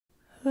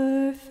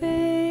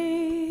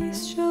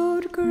face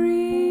showed grief,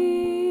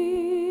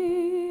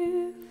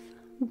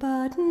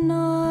 but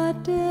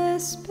not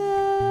despair.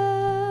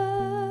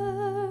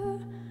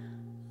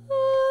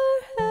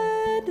 Her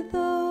head,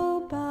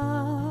 though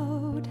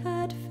bowed,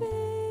 had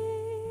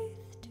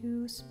faith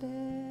to spare.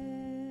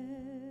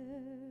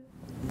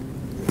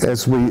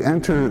 As we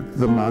enter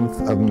the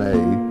month of May,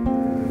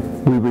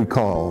 we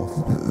recall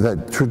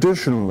that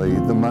traditionally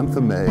the month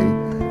of May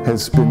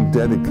has been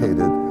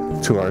dedicated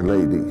to Our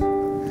Lady.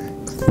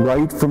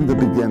 Right from the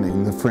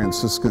beginning, the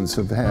Franciscans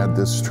have had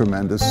this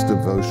tremendous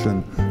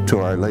devotion to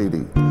Our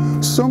Lady.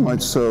 So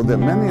much so that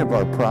many of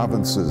our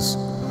provinces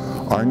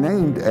are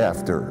named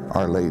after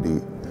Our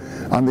Lady.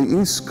 On the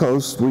East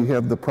Coast, we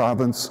have the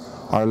province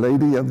Our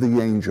Lady of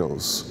the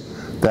Angels.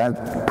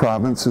 That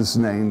province is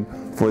named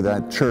for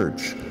that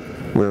church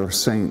where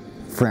St.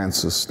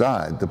 Francis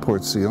died, the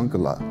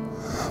Porciuncula.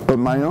 But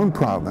my own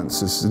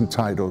province is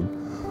entitled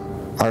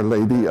Our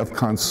Lady of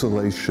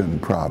Consolation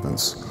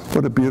Province.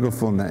 What a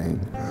beautiful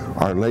name,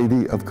 Our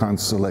Lady of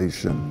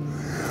Consolation.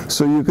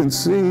 So you can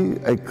see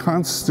a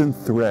constant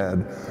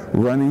thread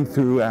running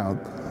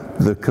throughout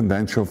the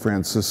conventual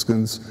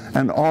Franciscans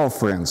and all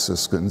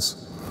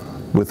Franciscans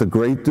with a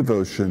great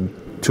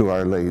devotion to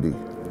Our Lady.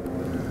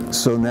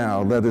 So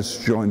now let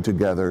us join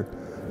together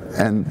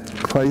and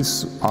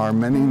place our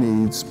many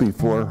needs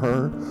before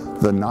her,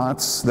 the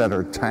knots that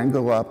are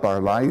tangle up our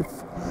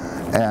life,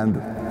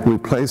 and we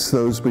place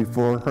those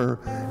before her,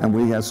 and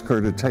we ask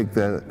her to take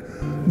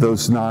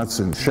those knots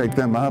and shake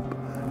them up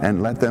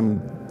and let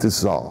them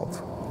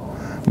dissolve.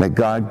 May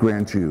God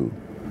grant you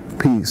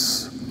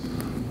peace,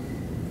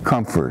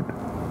 comfort,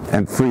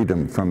 and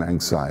freedom from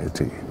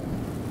anxiety.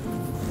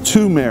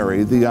 To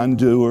Mary, the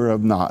undoer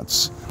of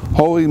knots,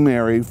 Holy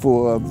Mary,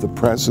 full of the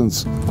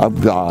presence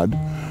of God,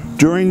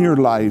 during your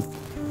life,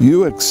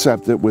 you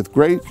accepted with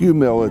great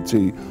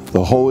humility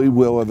the holy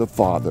will of the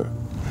Father,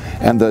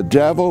 and the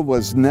devil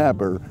was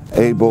never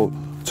able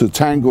to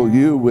tangle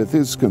you with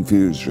his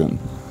confusion.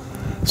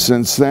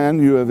 Since then,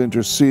 you have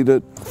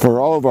interceded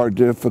for all of our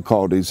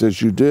difficulties,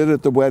 as you did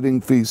at the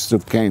wedding feast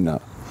of Cana.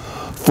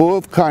 Full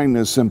of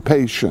kindness and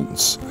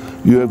patience,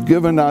 you have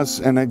given us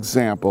an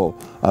example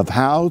of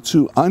how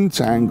to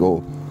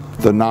untangle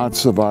the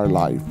knots of our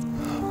life.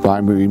 By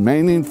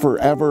remaining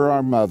forever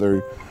our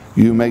mother,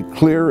 you make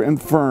clear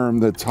and firm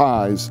the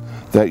ties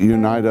that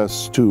unite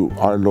us to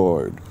our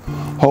Lord.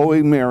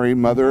 Holy Mary,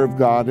 Mother of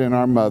God and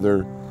our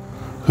Mother,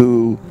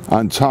 who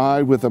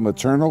untie with a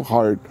maternal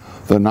heart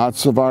the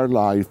knots of our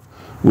life,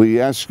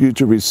 we ask you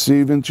to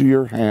receive into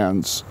your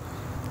hands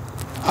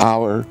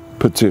our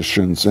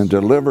petitions and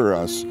deliver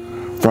us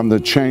from the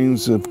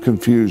chains of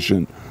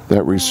confusion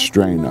that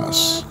restrain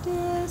us.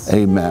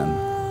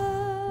 Amen.